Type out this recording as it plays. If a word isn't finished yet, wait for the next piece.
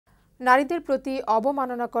নারীদের প্রতি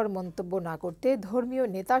অবমাননাকর মন্তব্য না করতে ধর্মীয়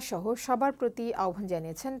নেতা সহ সবার প্রতি আহ্বান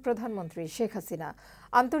জানিয়েছেন প্রধানমন্ত্রী শেখ হাসিনা।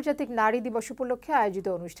 আন্তর্জাতিক নারী দিবস উপলক্ষে আয়োজিত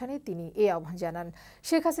অনুষ্ঠানে তিনি এই আহ্বান জানান।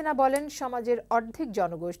 শেখ হাসিনা বলেন, সমাজের অর্ধেক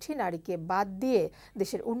জনগোষ্ঠী নারীকে বাদ দিয়ে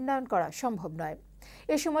দেশের উন্নয়ন করা সম্ভব নয়।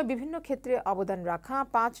 এ সময় বিভিন্ন ক্ষেত্রে অবদান রাখা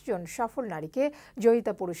 ৫ জন সফল নারীকে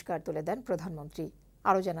জয়িতা পুরস্কার তুলে দেন প্রধানমন্ত্রী।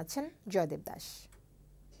 আরও জানাচ্ছেন জয়দেব দাস।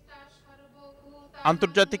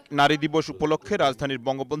 আন্তর্জাতিক নারী দিবস উপলক্ষে রাজধানীর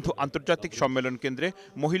বঙ্গবন্ধু আন্তর্জাতিক সম্মেলন কেন্দ্রে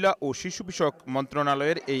মহিলা ও শিশু বিষয়ক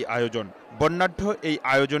মন্ত্রণালয়ের এই আয়োজন। বর্ণাঢ্য এই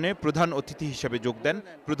আয়োজনে প্রধান অতিথি হিসেবে যোগ দেন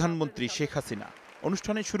প্রধানমন্ত্রী শেখ হাসিনা।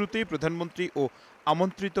 অনুষ্ঠানের শুরুতেই প্রধানমন্ত্রী ও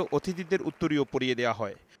আমন্ত্রিত অতিথিদের উত্তরীয় পরিয়ে দেওয়া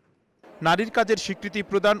হয়। নারীর কাজের স্বীকৃতি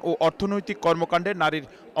প্রদান ও অর্থনৈতিক কর্মকাণ্ডে নারীর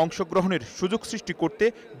অংশগ্রহণের সুযোগ সৃষ্টি করতে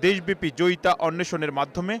দেশব্যাপী জয়িতা অন্বেষণের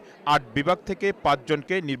মাধ্যমে ৮ বিভাগ থেকে ৫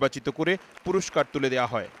 জনকে নির্বাচিত করে পুরস্কার তুলে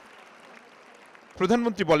দেওয়া হয়।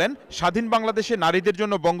 প্রধানমন্ত্রী বলেন, স্বাধীন বাংলাদেশে নারীদের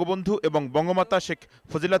জন্য বঙ্গবন্ধু এবং বঙ্গমাতা শেখ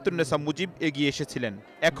ফজিলাতুন্নেসা মুজিব এগিয়ে এসেছিলেন।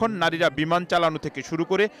 এখন নারীরা বিমান চালানো থেকে শুরু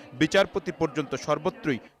করে বিচারপতি পর্যন্ত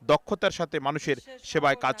সর্বত্রই দক্ষতার সাথে মানুষের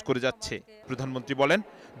সেবায় কাজ করে যাচ্ছে। প্রধানমন্ত্রী বলেন,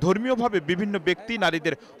 ধর্মীয়ভাবে বিভিন্ন ব্যক্তি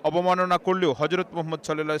নারীদের অবমাননা করলেও হযরত মুহাম্মদ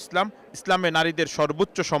সাল্লাল্লাহু আলাইহি ওয়াসাল্লাম ইসলামে নারীদের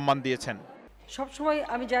সর্বোচ্চ সম্মান দিয়েছেন। সবসময়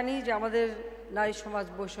আমি জানি যে আমাদের নারী সমাজ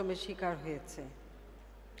বৈষম্যের শিকার হয়েছে।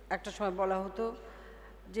 একটা সময় বলা হতো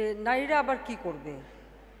যে নারীরা আবার কি করবে,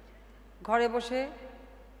 ঘরে বসে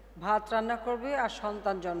ভাত রান্না করবে আর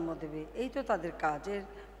সন্তান জন্ম দেবে, এই তো তাদের কাজ, এর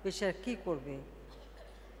বেশি আর কী করবে।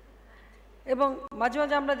 এবং মাঝে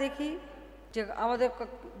মাঝে আমরা দেখি যে আমাদের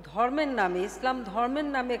ধর্মের নামে, ইসলাম ধর্মের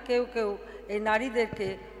নামে কেউ কেউ এই নারীদেরকে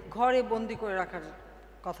ঘরে বন্দি করে রাখার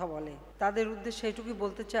কথা বলে। তাদের উদ্দেশ্যে এটুকুই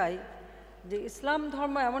বলতে চাই যে ইসলাম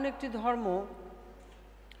ধর্ম এমন একটি ধর্ম,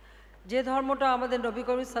 যে ধর্মটা আমাদের নবী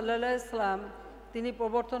করিম সাল্লাল্লাহু আলাইহি ওয়াসাল্লাম তিনি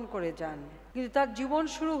প্রবর্তন করে যান। কিন্তু তার জীবন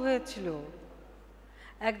শুরু হয়েছিল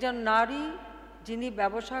একজন নারী যিনি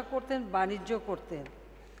ব্যবসা করতেন, বাণিজ্য করতেন,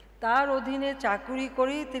 তার অধীনে চাকুরি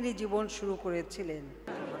করেই তিনি জীবন শুরু করেছিলেন।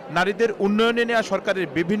 নারীদের উন্নয়নে নেওয়া সরকারের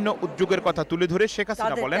বিভিন্ন উদ্যোগের কথা তুলে ধরে শেখ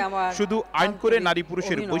হাসিনা বলেন, শুধু আইন করে নারী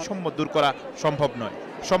পুরুষের বৈষম্য দূর করা সম্ভব নয়।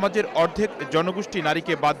 সমাজের অর্ধেক জনগোষ্ঠী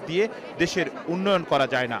নারীকে বাদ দিয়ে দেশের উন্নয়ন করা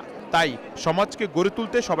যায় না। তাই সমাজকে গড়ে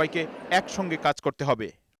তুলতে সবাইকে একসঙ্গে কাজ করতে হবে।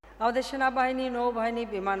 আমাদের সেনাবাহিনী, নৌবাহিনী,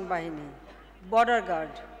 বিমান বাহিনী, বর্ডার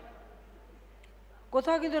গার্ড,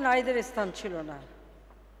 কোথাও কিন্তু নারীদের স্থান ছিল না।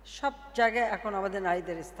 সব জায়গায় এখন আমাদের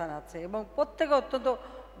নারীদের স্থান আছে এবং প্রত্যেকে অত্যন্ত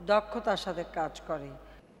দক্ষতার সাথে কাজ করে।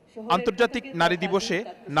 আন্তর্জাতিক নারী দিবসে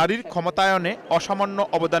নারীর ক্ষমতায়নে অসামান্য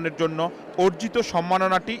অবদানের জন্য অর্জিত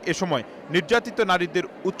সম্মাননাটি এ সময় নির্যাতিত নারীদের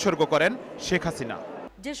উৎসর্গ করেন শেখ হাসিনা।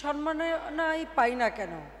 যে সম্মাননাই পাই না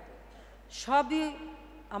কেন, সবই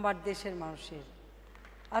আমার দেশের মানুষের।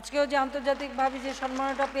 আজকেও যে আন্তর্জাতিকভাবে যে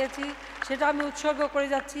সম্মানটা পেয়েছি, সেটা আমি উৎসর্গ করে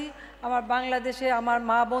যাচ্ছি আমার বাংলাদেশে আমার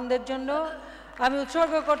মা বোনদের জন্য, আমি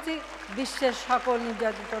উৎসর্গ করছি বিশ্বের সকল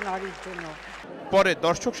নির্যাতিত নারীর জন্য। পরে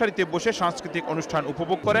দর্শক সারিতে বসে সাংস্কৃতিক অনুষ্ঠান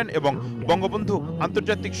উপভোগ করেন এবং বঙ্গবন্ধু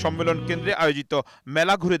আন্তর্জাতিক সম্মেলন কেন্দ্রে আয়োজিত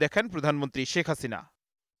মেলা ঘুরে দেখেন প্রধানমন্ত্রী শেখ হাসিনা।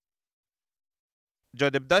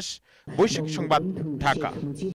 জয়দেব দাস, বৈশাখী সংবাদ, ঢাকা।